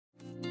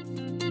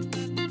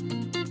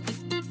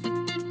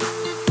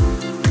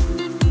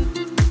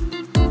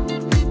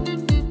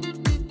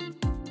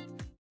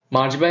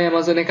March by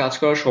অ্যামাজনে কাজ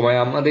করার সময়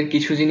আমাদের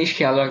কিছু জিনিস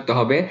খেয়াল রাখতে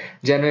হবে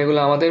যেন এগুলো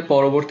আমাদের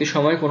পরবর্তী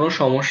সময়ে কোনো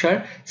সমস্যার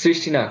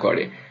সৃষ্টি না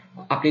করে।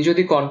 আপনি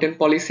যদি কন্টেন্ট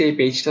পলিসি এই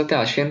পেজটাতে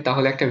আসেন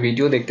তাহলে একটা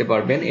ভিডিও দেখতে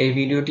পারবেন, এই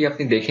ভিডিওটি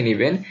আপনি দেখে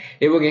নেবেন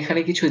এবং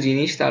এখানে কিছু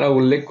জিনিস তারা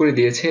উল্লেখ করে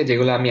দিয়েছে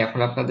যেগুলো আমি এখন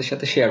আপনাদের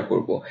সাথে শেয়ার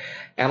করব।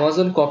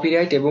 অ্যামাজন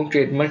কপিরাইট এবং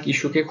ট্রেডমার্ক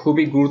ইস্যুকে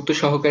খুবই গুরুত্ব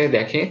সহকারে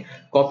দেখে।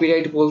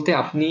 কপিরাইট বলতে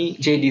আপনি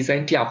যে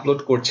ডিজাইনটি আপলোড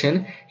করছেন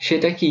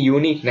সেটা কি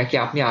ইউনিক নাকি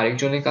আপনি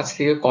আরেকজনের কাছ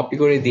থেকে কপি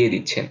করে দিয়ে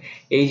দিচ্ছেন,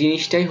 এই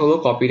জিনিসটাই হলো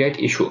কপিরাইট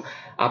ইস্যু।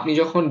 আপনি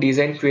যখন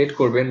ডিজাইন ক্রিয়েট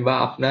করবেন বা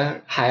আপনার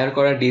হায়ার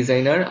করা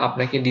ডিজাইনার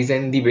আপনাকে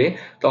ডিজাইন দিবে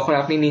তখন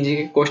আপনি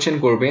নিজেকে কোশ্চেন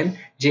করবেন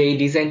যে এই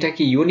ডিজাইনটা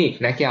কি ইউনিক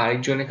নাকি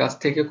আরেকজনের কাছ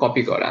থেকে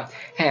কপি করা।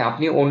 হ্যাঁ,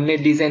 আপনি অন্যের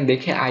ডিজাইন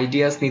দেখে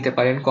আইডিয়াস নিতে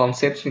পারেন,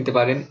 কনসেপ্ট নিতে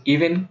পারেন,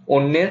 ইভেন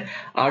অন্যের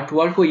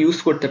আর্টওয়ার্কও ইউজ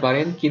করতে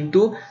পারেন,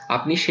 কিন্তু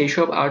আপনি সেই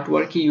সব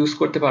আর্টওয়ার্কই ইউজ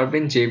করতে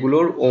পারবেন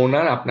যেগুলোর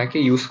ওনার আপনাকে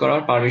ইউজ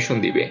করার পারমিশন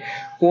দিবে।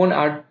 কোন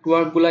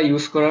আর্টওয়ার্কগুলো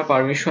ইউজ করার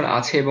পারমিশন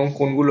আছে এবং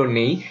কোনগুলো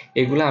নেই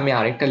এগুলো আমি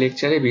আরেকটা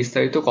লেকচারে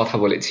বিস্তারিত কথা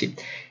বলেছি।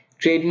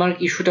 ট্রেডমার্ক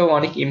ইস্যুটাও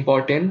অনেক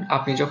ইম্পর্টেন্ট।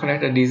 আপনি যখন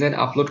একটা ডিজাইন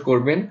আপলোড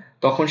করবেন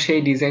তখন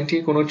সেই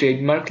ডিজাইনটির কোনো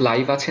ট্রেডমার্ক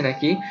লাইভ আছে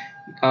নাকি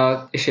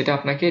সেটা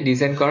আপনাকে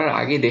ডিজাইন করার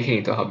আগে দেখে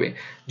নিতে হবে।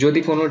 যদি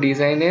কোনো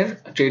ডিজাইনের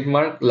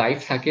ট্রেডমার্ক লাইভ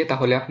থাকে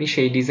তাহলে আপনি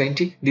সেই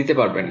ডিজাইনটি দিতে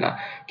পারবেন না,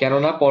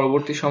 কেননা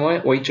পরবর্তী সময়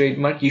ওই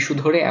ট্রেডমার্ক ইস্যু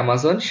ধরে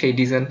অ্যামাজন সেই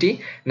ডিজাইনটি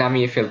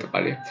নামিয়ে ফেলতে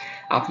পারে।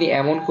 আপনি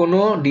এমন কোনো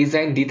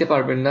ডিজাইন দিতে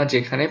পারবেন না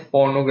যেখানে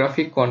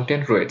পর্নোগ্রাফিক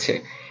কন্টেন্ট রয়েছে।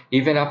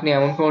 ইভেন আপনি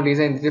এমন কোনো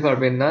ডিজাইন দিতে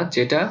পারবেন না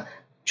যেটা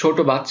ছোট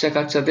বাচ্চা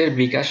কাচ্চাদের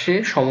বিকাশে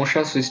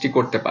সমস্যা সৃষ্টি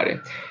করতে পারে।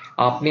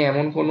 আপনি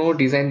এমন কোনো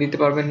ডিজাইন দিতে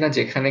পারবেন না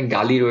যেখানে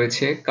গালি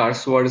রয়েছে,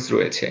 কার্স ওয়ার্ডস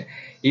রয়েছে।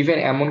 ইভেন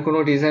এমন কোনো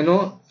ডিজাইনও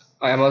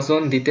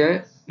অ্যামাজন দিতে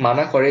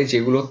মানা করে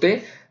যেগুলোতে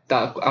তা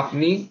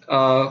আপনি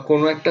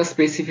কোনো একটা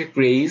স্পেসিফিক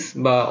রেস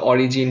বা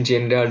origin,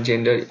 gender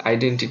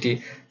identity,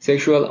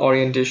 sexual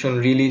orientation,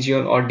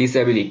 religion or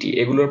disability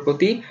এগুলোর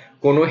প্রতি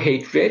কোনো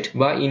হেট্রেট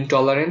বা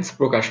ইনটলারেন্স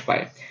প্রকাশ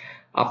পায়।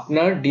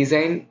 আপনার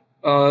ডিজাইন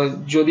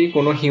যদি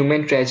কোনো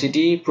হিউম্যান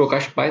ট্র্যাজেডি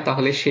প্রকাশ পায়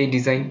তাহলে সেই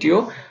ডিজাইনটিও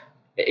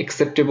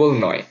অ্যাকসেপ্টেবল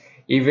নয়।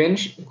 ইভেন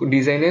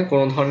ডিজাইনে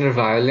কোনো ধরনের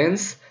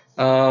ভায়োলেন্স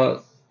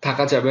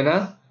থাকা যাবে না।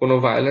 কোনো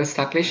ভায়োলেন্স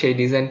থাকলে সেই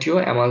ডিজাইনটিও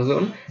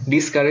অ্যামাজন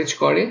ডিসকারেজ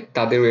করে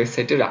তাদের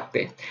ওয়েবসাইটে রাখতে।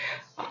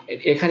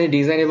 এখানে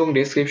ডিজাইন এবং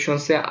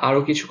ডেসক্রিপশনসে আরো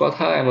কিছু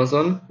কথা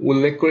অ্যামাজন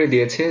উল্লেখ করে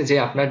দিয়েছে যে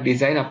আপনার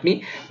ডিজাইন আপনি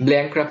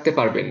ব্ল্যাঙ্ক রাখতে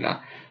পারবেন না,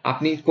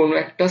 আপনি কোনো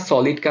একটা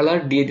সলিড কালার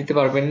দিয়ে দিতে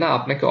পারবেন না,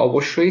 আপনাকে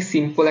অবশ্যই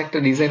সিম্পল একটা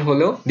ডিজাইন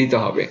হলেও দিতে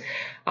হবে।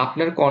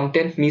 আপনার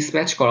কন্টেন্ট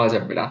মিসম্যাচ করা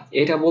যাবে না।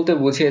 এটা বলতে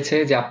বুঝিয়েছে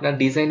যে আপনার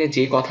ডিজাইনে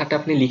যে কথাটা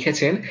আপনি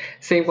লিখেছেন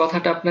সেই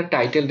কথাটা আপনার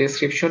টাইটেল,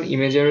 ডেসক্রিপশন,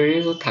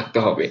 ইমেজারিও থাকতে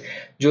হবে।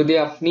 যদি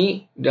আপনি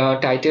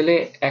টাইটেলে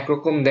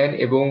একরকম দেন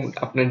এবং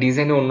আপনার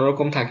ডিজাইনে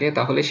অন্যরকম থাকে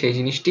তাহলে সেই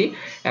জিনিসটি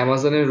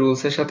অ্যামাজনের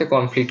রুলসের সাথে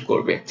কনফ্লিক্ট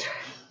করবে।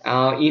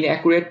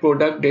 ইনঅ্যাকুরেট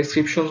প্রোডাক্ট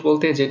ডেসক্রিপশন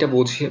বলতে যেটা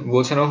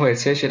বোঝানো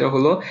হয়েছে সেটা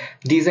হলো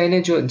ডিজাইনে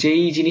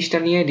যেই জিনিসটা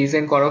নিয়ে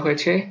ডিজাইন করা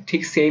হয়েছে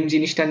ঠিক সেম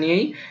জিনিসটা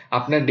নিয়েই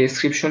আপনার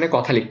ডেসক্রিপশনে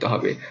কথা লিখতে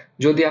হবে।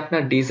 যদি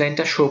আপনার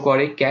ডিজাইনটা শো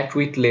করে ক্যাট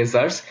উইথ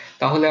লেজার্স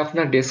তাহলে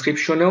আপনার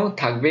ডেসক্রিপশনেও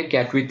থাকবে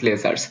ক্যাট উইথ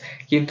লেজার্স,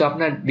 কিন্তু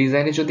আপনার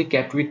ডিজাইনে যদি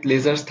ক্যাট উইথ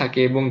লেজার্স থাকে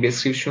এবং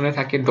ডেসক্রিপশনে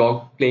থাকে ডগ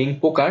প্লেইং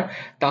পোকার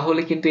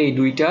তাহলে কিন্তু এই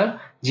দুইটা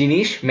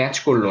জিনিস ম্যাচ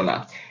করলো না।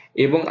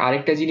 এবং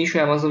আরেকটা জিনিসও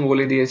অ্যামাজন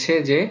বলে দিয়েছে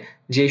যে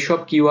যেসব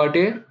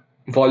কিওয়ার্ডে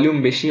ভলিউম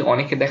বেশি,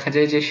 অনেকে দেখা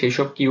যায় যে সেই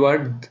সব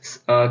কিওয়ার্ড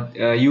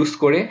ইউজ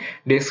করে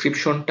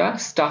ডেসক্রিপশনটা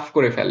স্টাফ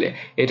করে ফেলে,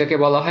 এটাকে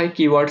বলা হয়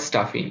কিওয়ার্ড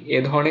স্টাফিং। এ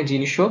ধরনের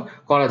জিনিসও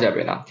করা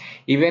যাবে না।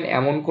 ইভেন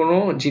এমন কোনো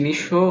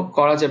জিনিসও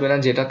করা যাবে না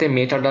যেটাতে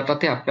মেটা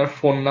ডাটাতে আপনার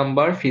phone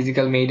number,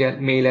 physical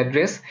mail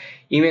address,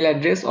 email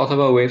address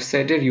অথবা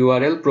ওয়েবসাইটের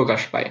ইউআরএল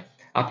প্রকাশ পায়।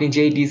 আপনি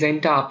যেই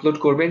ডিজাইনটা আপলোড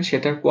করবেন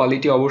সেটার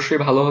কোয়ালিটি অবশ্যই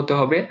ভালো হতে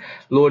হবে,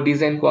 লো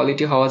ডিজাইন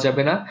কোয়ালিটি হওয়া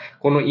যাবে না।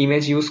 কোনো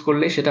ইমেজ ইউজ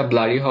করলে সেটা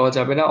ব্লারি হওয়া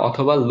যাবে না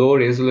অথবা লো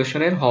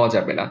রেজুলেশনের হওয়া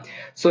যাবে না।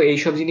 সো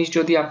এইসব জিনিস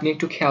যদি আপনি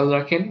একটু খেয়াল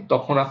রাখেন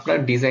তখন আপনার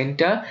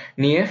ডিজাইনটা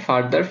নিয়ে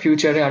ফার্দার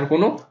ফিউচারে আর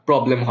কোনো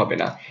প্রবলেম হবে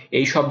না।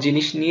 এই সব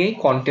জিনিস নিয়েই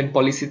কন্টেন্ট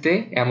পলিসিতে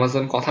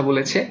অ্যামাজন কথা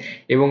বলেছে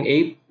এবং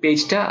এই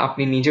পেজটা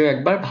আপনি নিজেও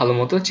একবার ভালো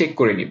মতো চেক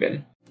করে নেবেন।